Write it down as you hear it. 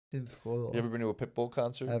Seems cool. You ever been to a Pitbull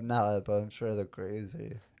concert? I'm not, but I'm sure they're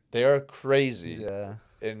crazy. They are crazy. Yeah.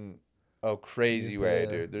 In a crazy way,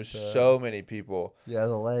 dude. There's The so many people. Yeah,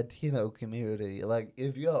 the Latino community. Like,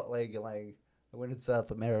 if you like I went to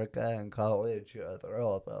South America in college, they're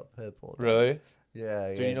all about Pitbull. Really? Yeah,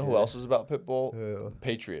 Dude, yeah. you know who else is about Pitbull? Who?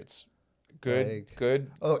 Patriots. Good, Like,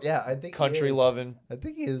 good. Oh yeah, I think Country loving. I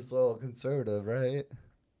think he is a little conservative, right?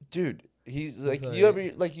 Dude, he's like like- you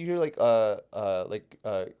ever like you hear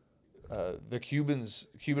the Cuban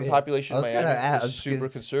See, population I in was Miami gonna is ask, super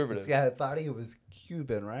conservative. Yeah, I thought he was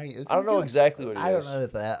Cuban, right? I don't know exactly what he I is. don't know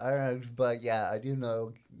that. I don't know, but yeah, I do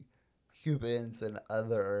know Cubans and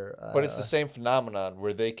other. But it's the same phenomenon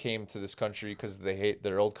where they came to this country because they hate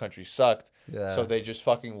their old country sucked. Yeah. So they just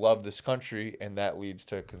fucking love this country, and that leads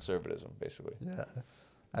to conservatism, basically. Yeah.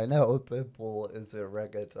 I know Pitbull is a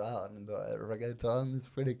reggaeton, but reggaeton is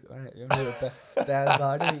pretty cool. You know, Bad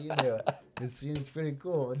Bunny, you know, it seems pretty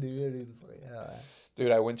cool, dude. It's like, yeah.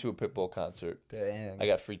 Dude, I went to a Pitbull concert. Dang. I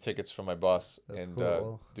got free tickets from my boss. That's and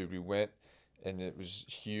cool. dude, we went, and it was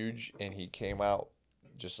huge, and he came out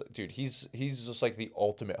just dude, he's just like the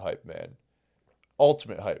ultimate hype man.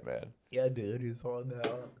 Ultimate hype man. Yeah, dude, he's on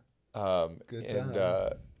out. Good and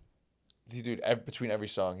time. dude, between every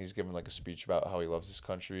song, he's giving like a speech about how he loves his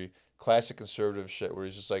country. Classic conservative shit where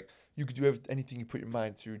he's just like, you could do anything you put your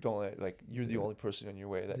mind to. Don't let, like, you're the only person on your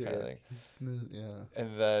way, that kind of thing. Smooth, yeah.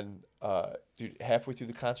 And then, dude, halfway through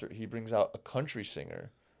the concert, he brings out a country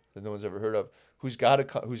singer that no one's ever heard of, who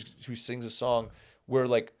sings a song where,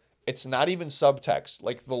 like, it's not even subtext.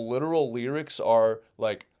 Like, the literal lyrics are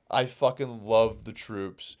like, I fucking love the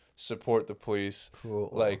troops, support the police, Cool.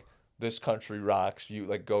 like, this country rocks, you,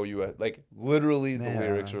 like, go U.S. Like, literally the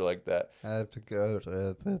lyrics are like that. I have to go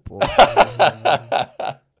to Pitbull.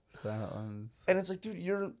 That one's... And it's like, dude,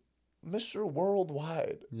 you're Mr.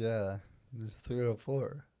 Worldwide. Yeah, there's 3 or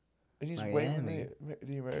 4. And he's Miami. waving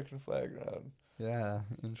the American flag around. Yeah,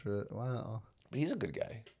 wow. But he's a good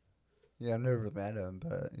guy. Yeah, I've never met him,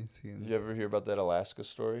 but he seems... You ever hear about that Alaska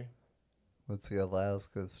story? What's the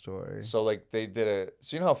Alaska story? So, like, they did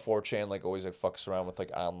so you know how 4chan, like, always, like, fucks around with,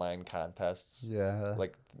 like, online contests? Yeah.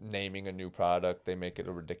 Like, naming a new product, they make it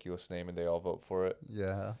a ridiculous name, and they all vote for it.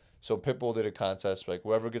 Yeah. So, Pitbull did a contest, like,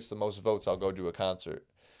 whoever gets the most votes, I'll go do a concert.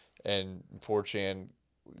 And 4chan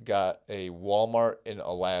got a Walmart in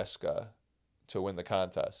Alaska to win the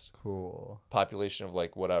contest. Cool. Population of,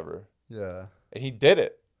 like, whatever. Yeah. And he did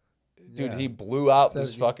it. Dude, Yeah. he blew out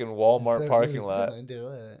this fucking Walmart parking lot. Do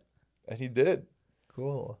it. And he did.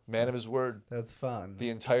 Cool. Man of his word. That's fun. The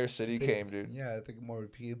entire city came, dude. Yeah, I think more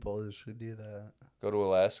people should do that. Go to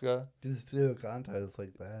Alaska. Just do a contest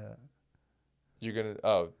like that. You're going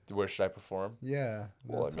to, where should I perform? Yeah.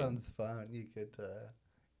 Well, that sounds fun. You could,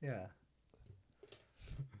 yeah.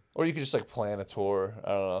 Or you could just, like, plan a tour. I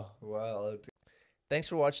don't know. Wow. Thanks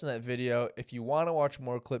for watching that video. If you want to watch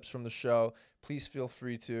more clips from the show, please feel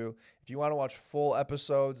free to. If you want to watch full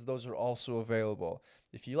episodes, those are also available.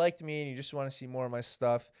 If you liked me and you just want to see more of my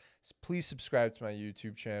stuff, please subscribe to my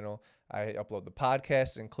YouTube channel. I upload the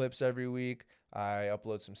podcast and clips every week. I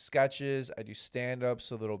upload some sketches. I do stand-up,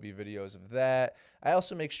 so there'll be videos of that. I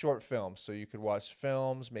also make short films, so you could watch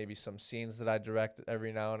films, maybe some scenes that I direct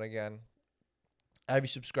every now and again. Every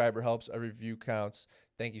subscriber helps. Every view counts.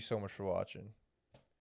 Thank you so much for watching.